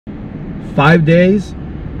5 days.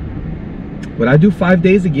 Would I do 5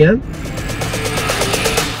 days again?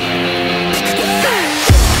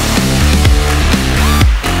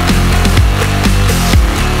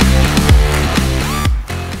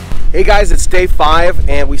 Hey guys, it's day 5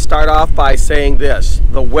 and we start off by saying this.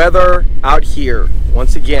 The weather out here,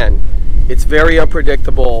 once again, it's very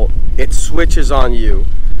unpredictable. It switches on you.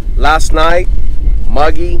 Last night,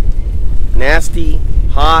 muggy, nasty,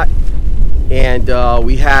 hot, and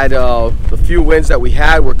we had the few winds that we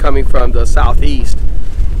had were coming from the southeast.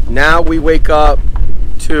 Now we wake up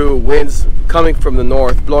to winds coming from the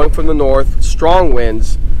north, blowing from the north, strong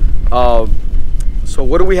winds. So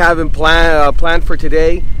what do we have in plan for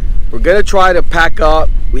today? We're gonna try to pack up.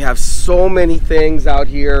 We have so many things out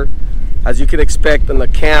here, as you can expect in the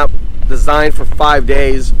camp designed for 5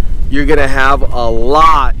 days. You're gonna have a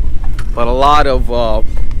lot of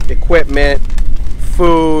equipment,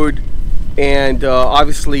 food, and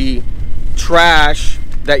obviously trash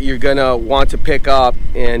that you're gonna want to pick up,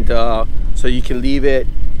 and so you can leave it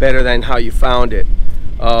better than how you found it.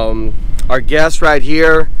 Our guests right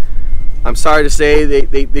here, I'm sorry to say,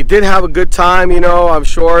 they did have a good time, you know. I'm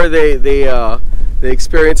sure they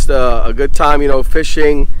experienced a good time, you know,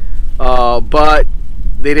 fishing, but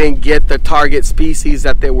they didn't get the target species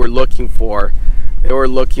that they were looking for. They were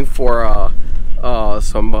looking for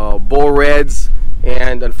some bull reds,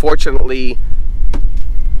 and unfortunately,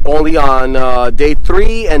 only on day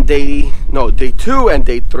 2 and day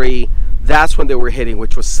 3, that's when they were hitting,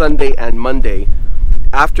 which was Sunday and Monday.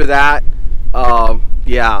 After that,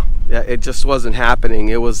 yeah, it just wasn't happening.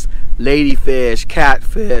 It was ladyfish,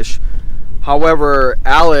 catfish. However,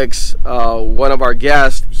 Alex, one of our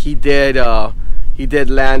guests, he did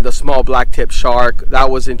land a small black-tip shark.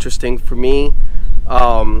 That was interesting for me.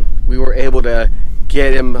 We were able to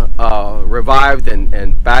get him revived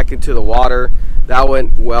and back into the water. That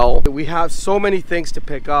went well. We have so many things to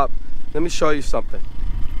pick up. Let me show you something.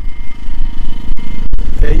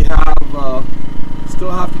 Okay, you have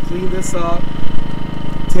still have to clean this up,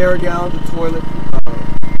 tear down the toilet,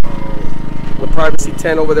 the privacy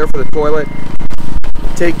tent over there for the toilet,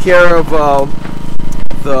 take care of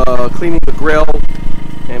cleaning the grill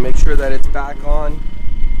and make sure that it's back on.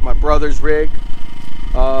 My brother's rig,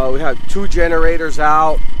 we have 2 generators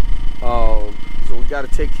out, so we got to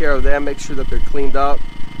take care of them, make sure that they're cleaned up.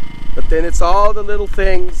 But then it's all the little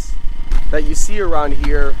things that you see around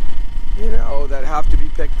here, you know, that have to be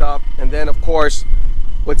picked up. And then of course,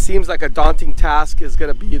 what seems like a daunting task is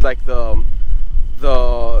going to be like the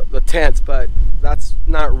tents, but that's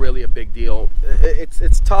not really a big deal.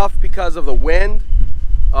 It's tough because of the wind.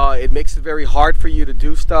 It makes it very hard for you to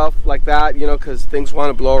do stuff like that, you know, because things want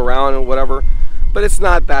to blow around and whatever, but it's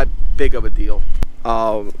not that big of a deal.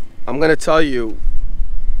 I'm going to tell you,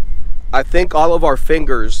 I think all of our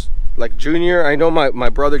fingers, like Junior, I know my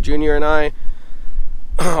brother Junior and I,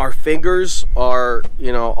 our fingers are,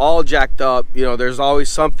 you know, all jacked up. You know, there's always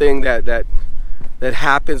something that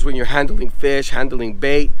happens when you're handling fish, handling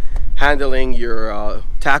bait, handling your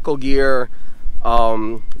tackle gear,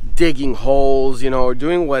 digging holes, you know, or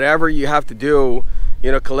doing whatever you have to do,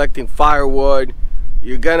 you know, collecting firewood.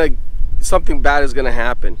 Something bad is gonna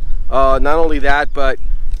happen. Not only that, but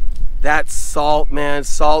that salt, man,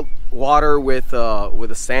 salt water with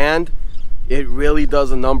the sand, it really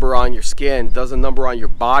does a number on your skin, does a number on your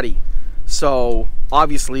body. So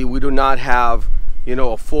obviously we do not have, you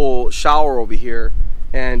know, a full shower over here,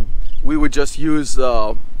 and we would just use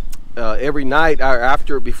every night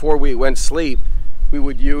before we went to sleep, we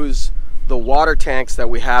would use the water tanks that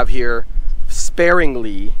we have here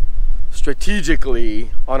sparingly,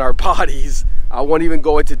 strategically on our bodies. I won't even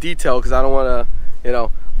go into detail because I don't want to, you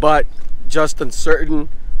know, but just in certain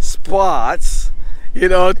spots, you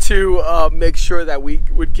know, to make sure that we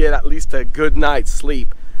would get at least a good night's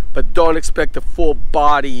sleep. But don't expect a full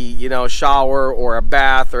body, you know, shower or a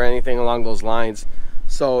bath or anything along those lines.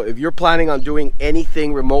 So if you're planning on doing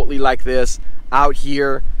anything remotely like this out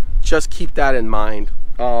here, just keep that in mind.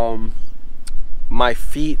 My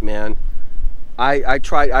feet, man, I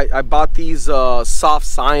bought these Soft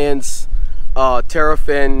Science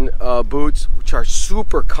Terrafin boots, which are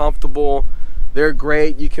super comfortable. They're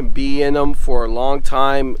great. You can be in them for a long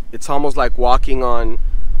time. It's almost like walking on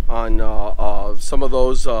some of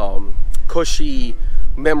those cushy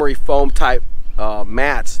memory foam type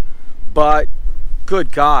mats. But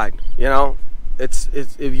good God, you know, it's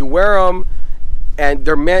if you wear them, and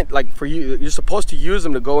they're meant like for you, you're supposed to use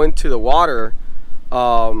them to go into the water,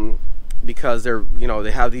 because they're, you know,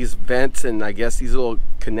 they have these vents and I guess these little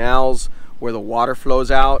canals where the water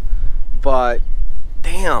flows out. But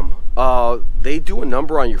damn, they do a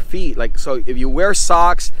number on your feet. Like, so if you wear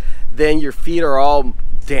socks then your feet are all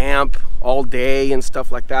damp all day and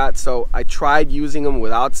stuff like that. So I tried using them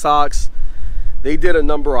without socks. They did a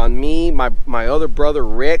number on me. My other brother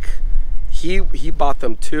Rick, he bought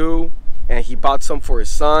them too, and he bought some for his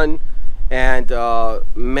son. And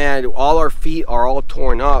man, all our feet are all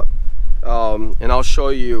torn up. And I'll show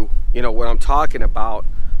you, what I'm talking about.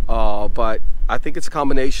 But I think it's a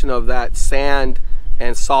combination of that sand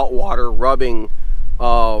and salt water rubbing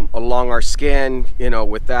along our skin,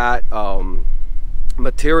 with that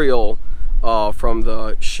material from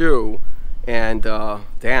the shoe. And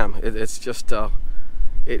damn, it's just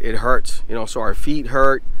it hurts, so our feet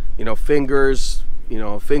hurt, fingers,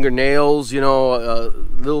 fingernails,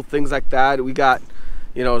 little things like that. We got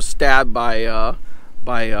stabbed by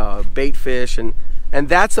bait fish, and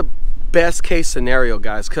that's a best case scenario,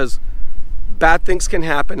 guys, because bad things can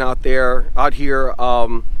happen out here.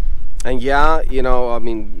 And yeah, I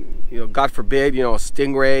mean, God forbid, a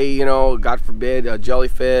stingray, God forbid, a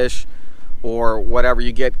jellyfish or whatever,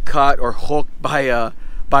 you get cut or hooked by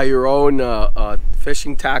your own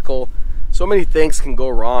fishing tackle. So many things can go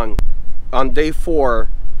wrong. On day 4,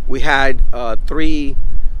 we had 3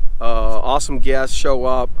 awesome guests show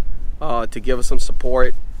up to give us some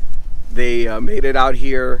support. They made it out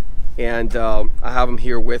here, and I have them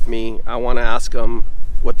here with me. I want to ask them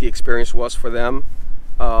what the experience was for them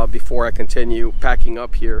before I continue packing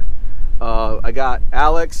up here. I got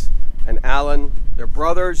Alex and Alan. They're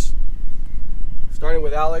brothers. Starting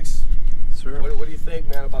with Alex. Sure. What do you think,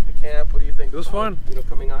 man, about the camp? What do you think? It was fun.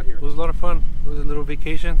 Coming out here. It was a lot of fun. It was a little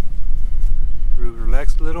vacation. We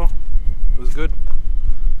relaxed a little. It was good.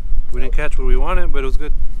 We didn't catch what we wanted, but it was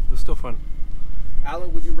good. It was still fun.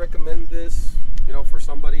 Alan, would you recommend this, for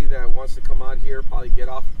somebody that wants to come out here, probably get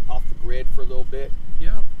off the grid for a little bit?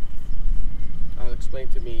 Yeah. Explain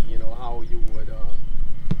to me, how you would,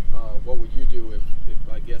 what would you do if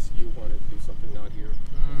I guess you wanted to do something out here?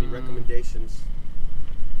 Any recommendations?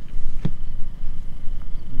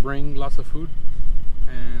 Bring lots of food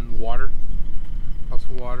and water, lots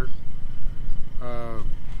of water.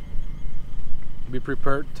 Be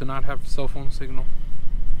prepared to not have cell phone signal.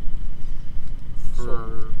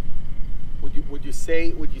 Would you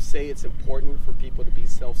say it's important for people to be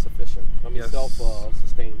self-sufficient? I mean, yes.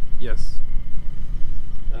 Self-sustained. Yes.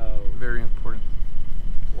 Very important.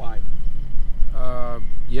 Why?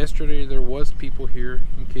 Yesterday there was people here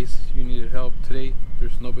in case you needed help. Today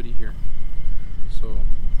there's nobody here. So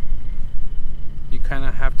you kind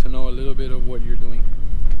of have to know a little bit of what you're doing.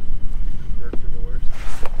 Prepare for the worst.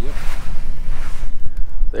 Yep.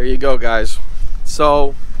 There you go, guys.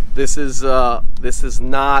 So this is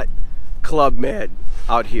not Club Med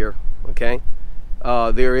out here, okay?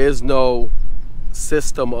 There is no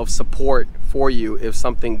system of support for you if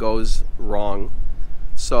something goes wrong.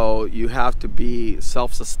 So you have to be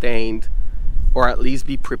self-sustained, or at least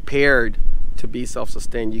be prepared to be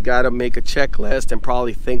self-sustained. You got to make a checklist and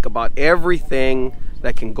probably think about everything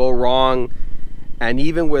that can go wrong. And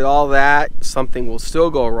even with all that, something will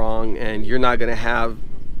still go wrong and you're not going to have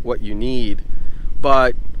what you need.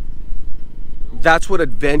 But that's what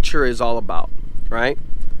adventure is all about, right?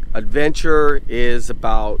 Adventure is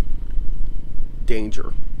about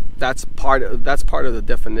danger. That's part of the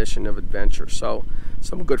definition of adventure. So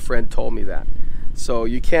some good friend told me that. So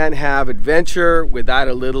you can't have adventure without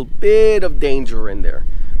a little bit of danger in there,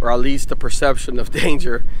 or at least the perception of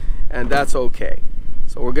danger, and that's okay.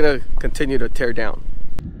 So we're gonna continue to tear down.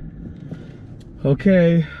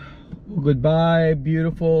 Okay, well, goodbye,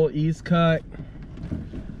 beautiful East Cut.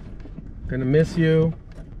 Gonna miss you.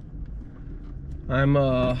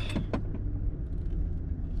 I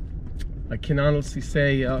can honestly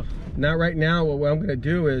say, not right now. What I'm gonna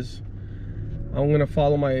do is I'm gonna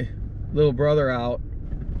follow my little brother out,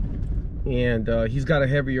 and he's got a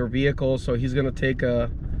heavier vehicle, so he's gonna take the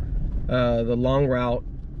long route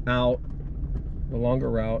out, the longer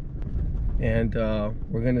route, and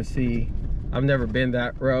we're gonna see. I've never been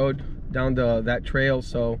that road down that trail,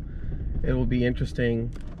 so it will be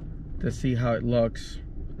interesting to see how it looks,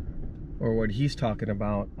 or what he's talking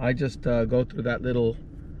about. I just go through that little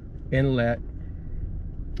inlet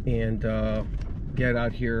and get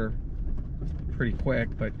out here pretty quick,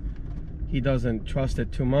 but he doesn't trust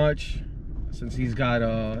it too much since he's got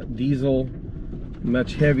a diesel,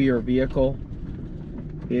 much heavier vehicle.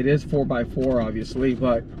 It is 4x4 obviously,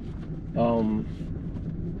 but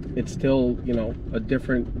it's still, a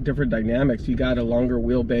different dynamics. You got a longer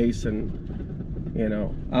wheelbase, and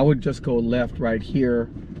I would just go left right here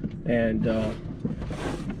and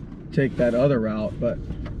take that other route, but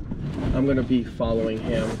I'm gonna be following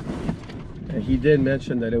him. And he did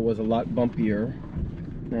mention that it was a lot bumpier,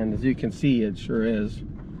 and as you can see, it sure is.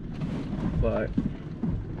 but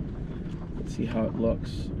let's see how it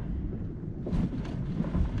looks.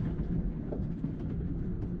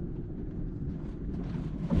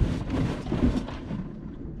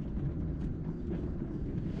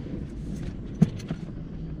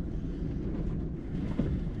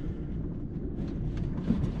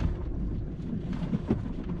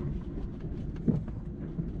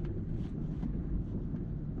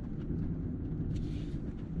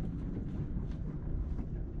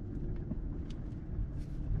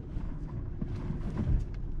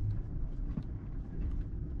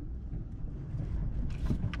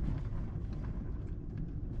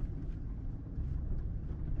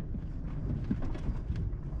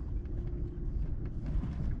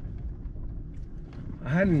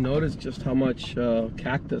 I hadn't noticed just how much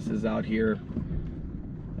cactus is out here.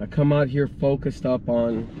 I come out here focused up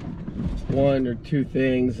on one or two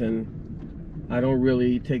things, and I don't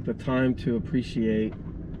really take the time to appreciate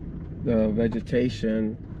the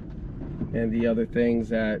vegetation and the other things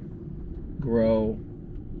that grow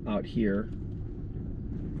out here.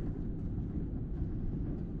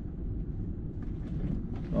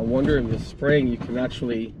 I wonder in the spring you can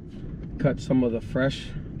actually cut some of the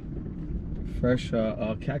fresh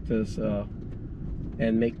cactus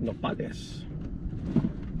and make nopales.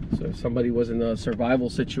 So if somebody was in a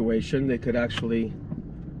survival situation, they could actually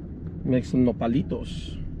make some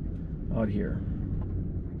nopalitos out here,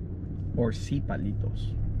 or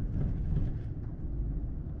sipalitos.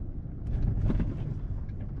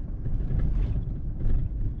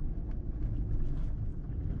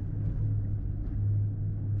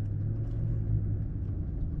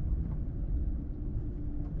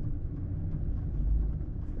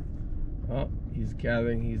 Oh, he's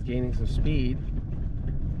gaining some speed.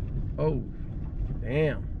 Oh,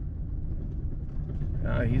 damn.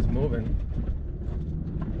 He's moving.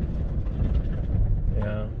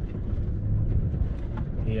 Yeah.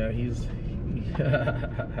 Yeah,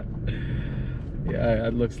 yeah,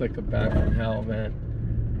 it looks like a bat from hell, man.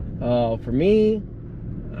 For me,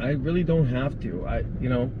 I really don't have to. You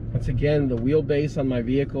know, once again, the wheelbase on my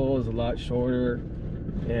vehicle is a lot shorter,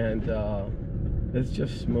 and it's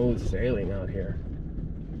just smooth sailing out here.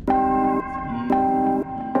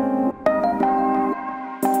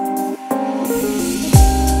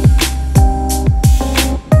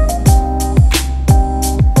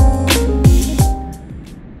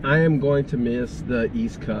 I am going to miss the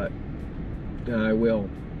East Cut. I will.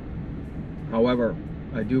 However,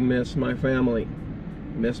 I do miss my family.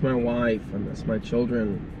 I miss my wife. I miss my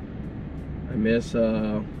children. I miss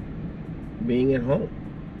being at home.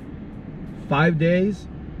 5 days.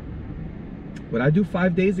 Would I do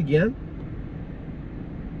 5 days again?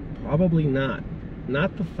 Probably not.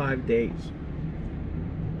 Not the 5 days.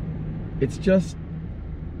 It's just,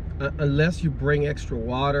 unless you bring extra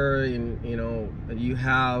water and, you know, you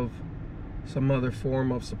have some other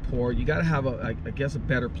form of support, you got to have I guess a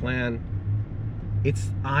better plan.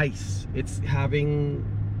 It's ice. It's having,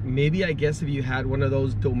 maybe, I guess if you had one of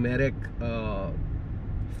those Dometic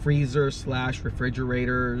freezer /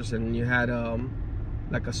 refrigerators, and you had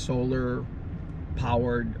like a solar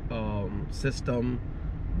powered system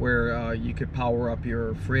where you could power up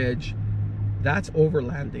your fridge. That's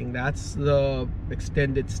overlanding. That's the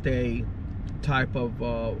extended stay type of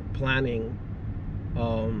planning.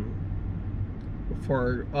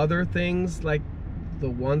 For other things like the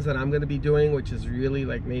ones that I'm going to be doing, which is really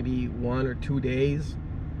like maybe 1 or 2 days,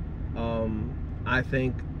 I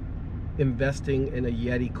think investing in a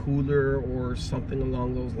Yeti cooler or something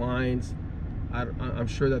along those lines. I'm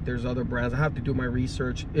sure that there's other brands. I have to do my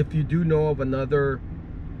research. If you do know of another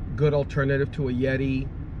good alternative to a Yeti,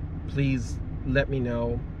 please let me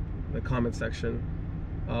know in the comment section,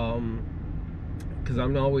 because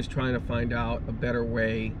I'm always trying to find out a better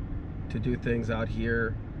way to do things out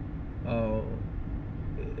here.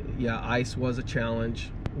 Yeah, ice was a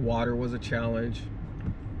challenge, water was a challenge,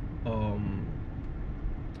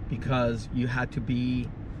 because you had to be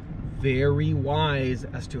very wise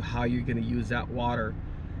as to how you're going to use that water.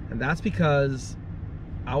 And that's because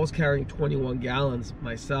I was carrying 21 gallons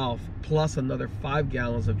myself, plus another 5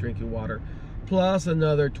 gallons of drinking water, plus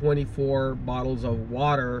another 24 bottles of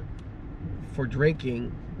water for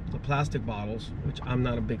drinking, the plastic bottles, which I'm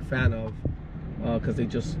not a big fan of, because they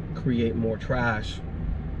just create more trash.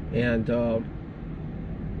 And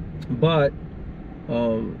but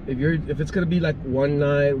if it's gonna be like 1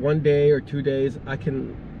 night, 1 day, or 2 days, I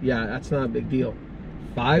can, yeah, that's not a big deal.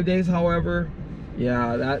 5 days, however,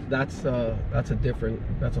 yeah, that's a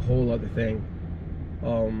whole other thing.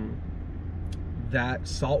 That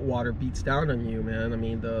salt water beats down on you, man. I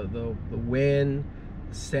mean, the wind,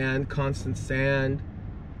 sand, constant sand,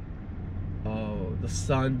 the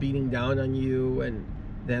sun beating down on you, and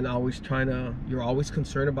then you're always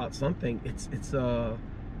concerned about something. It's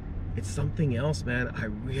something else, man. I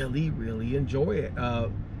really enjoy it.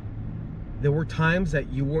 There were times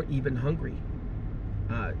that you weren't even hungry,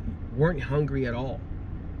 weren't hungry at all.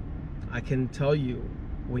 I can tell you,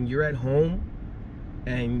 when you're at home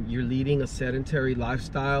and you're leading a sedentary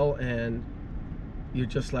lifestyle and you're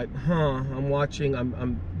just like,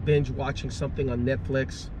 I'm binge watching something on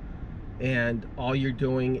Netflix, and all you're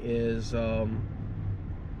doing is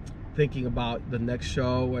thinking about the next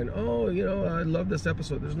show, and I love this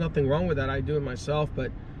episode. There's nothing wrong with that. I do it myself,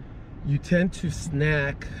 but you tend to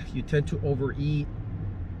snack, you tend to overeat,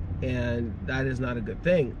 and that is not a good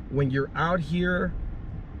thing. When you're out here,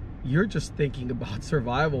 you're just thinking about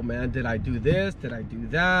survival, man. Did I do this? Did I do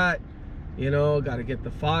that? Got to get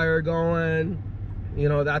the fire going,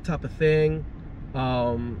 that type of thing.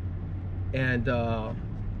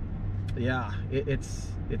 Yeah, it's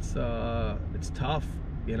tough,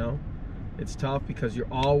 it's tough because your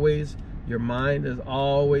mind is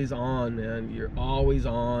always on, man. You're always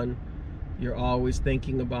on. You're always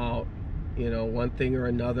thinking about, one thing or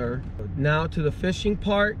another. Now to the fishing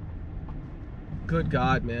part. Good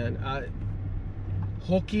God, man.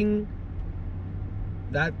 Hooking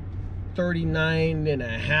that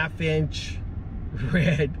 39.5-inch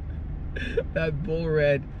red, that bull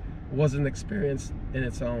red, was an experience in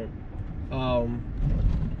its own.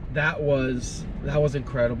 That was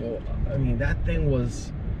incredible. I mean, that thing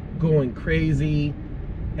was going crazy,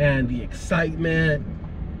 and the excitement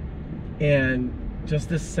and just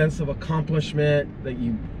this sense of accomplishment that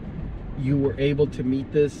you were able to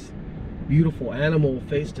meet this beautiful animal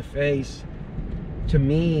face to face. To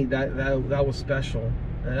me, that was special.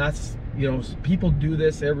 And that's, people do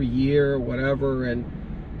this every year or whatever, and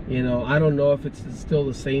I don't know if it's still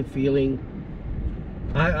the same feeling.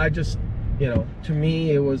 I just, to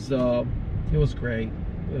me, it was great.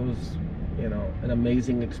 It was, an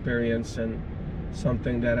amazing experience, and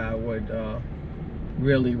something that I would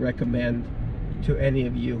really recommend to any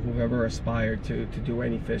of you who've ever aspired to do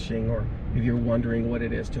any fishing, or if you're wondering what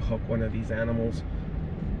it is to hook one of these animals.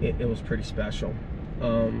 It was pretty special.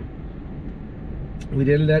 We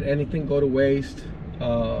didn't let anything go to waste.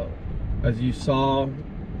 As you saw,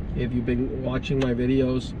 if you've been watching my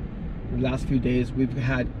videos the last few days, we've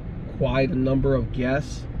had quite a number of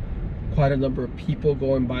guests, quite a number of people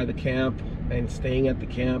going by the camp and staying at the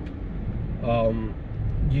camp.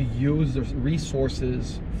 You use the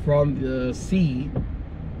resources from the sea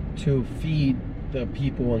to feed the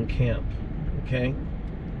people in camp, okay?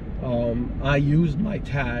 I used my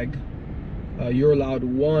tag. You're allowed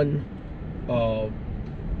one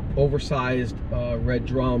oversized red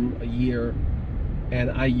drum a year,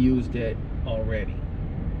 and I used it already.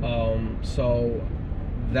 So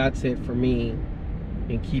that's it for me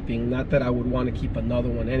in keeping. Not that I would want to keep another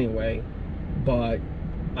one anyway, but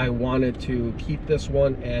I wanted to keep this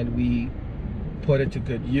one, and we put it to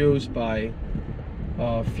good use by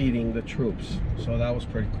feeding the troops. So that was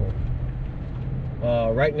pretty cool.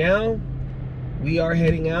 Right now we are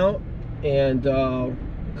heading out, and a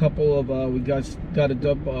couple of we got to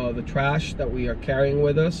dump the trash that we are carrying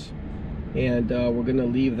with us, and we're gonna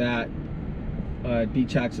leave that at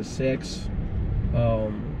Beach Access 6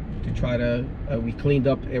 to try to we cleaned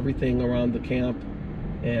up everything around the camp,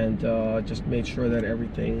 and just made sure that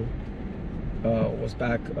everything was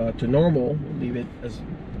back to normal. We'll leave it as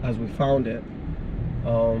we found it.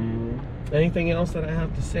 Anything else that I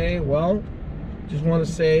have to say? Well, just want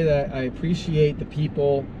to say that I appreciate the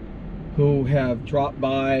people who have dropped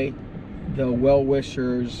by, the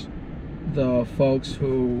well-wishers, the folks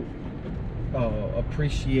who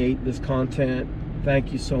appreciate this content.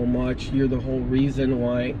 Thank you so much. You're the whole reason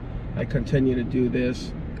why I continue to do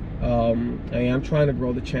this. I am trying to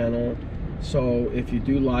grow the channel, so if you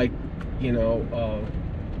do like,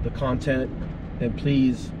 the content, then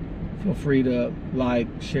please feel free to like,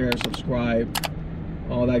 share, subscribe,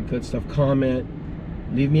 all that good stuff. Comment,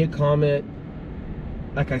 leave me a comment.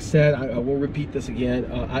 Like I said, I will repeat this again.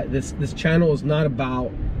 This channel is not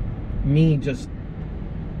about me just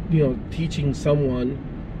teaching someone,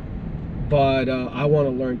 but I want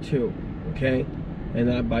to learn too, okay?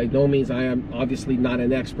 And by no means, I am obviously not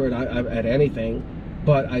an expert at anything,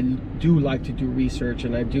 but I do like to do research,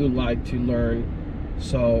 and I do like to learn.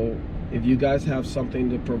 So if you guys have something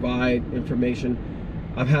to provide, information,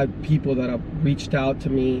 I've had people that have reached out to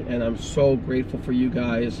me, and I'm so grateful for you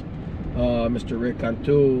guys. Mr.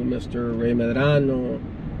 Cantu, Mr. Rey Medrano,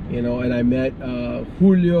 and I met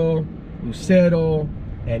Julio, Lucero,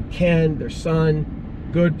 and Ken, their son.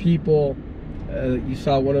 Good people. You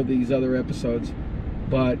saw one of these other episodes.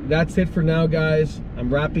 But that's it for now, guys.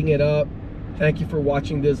 I'm wrapping it up. Thank you for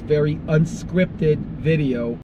watching this very unscripted video.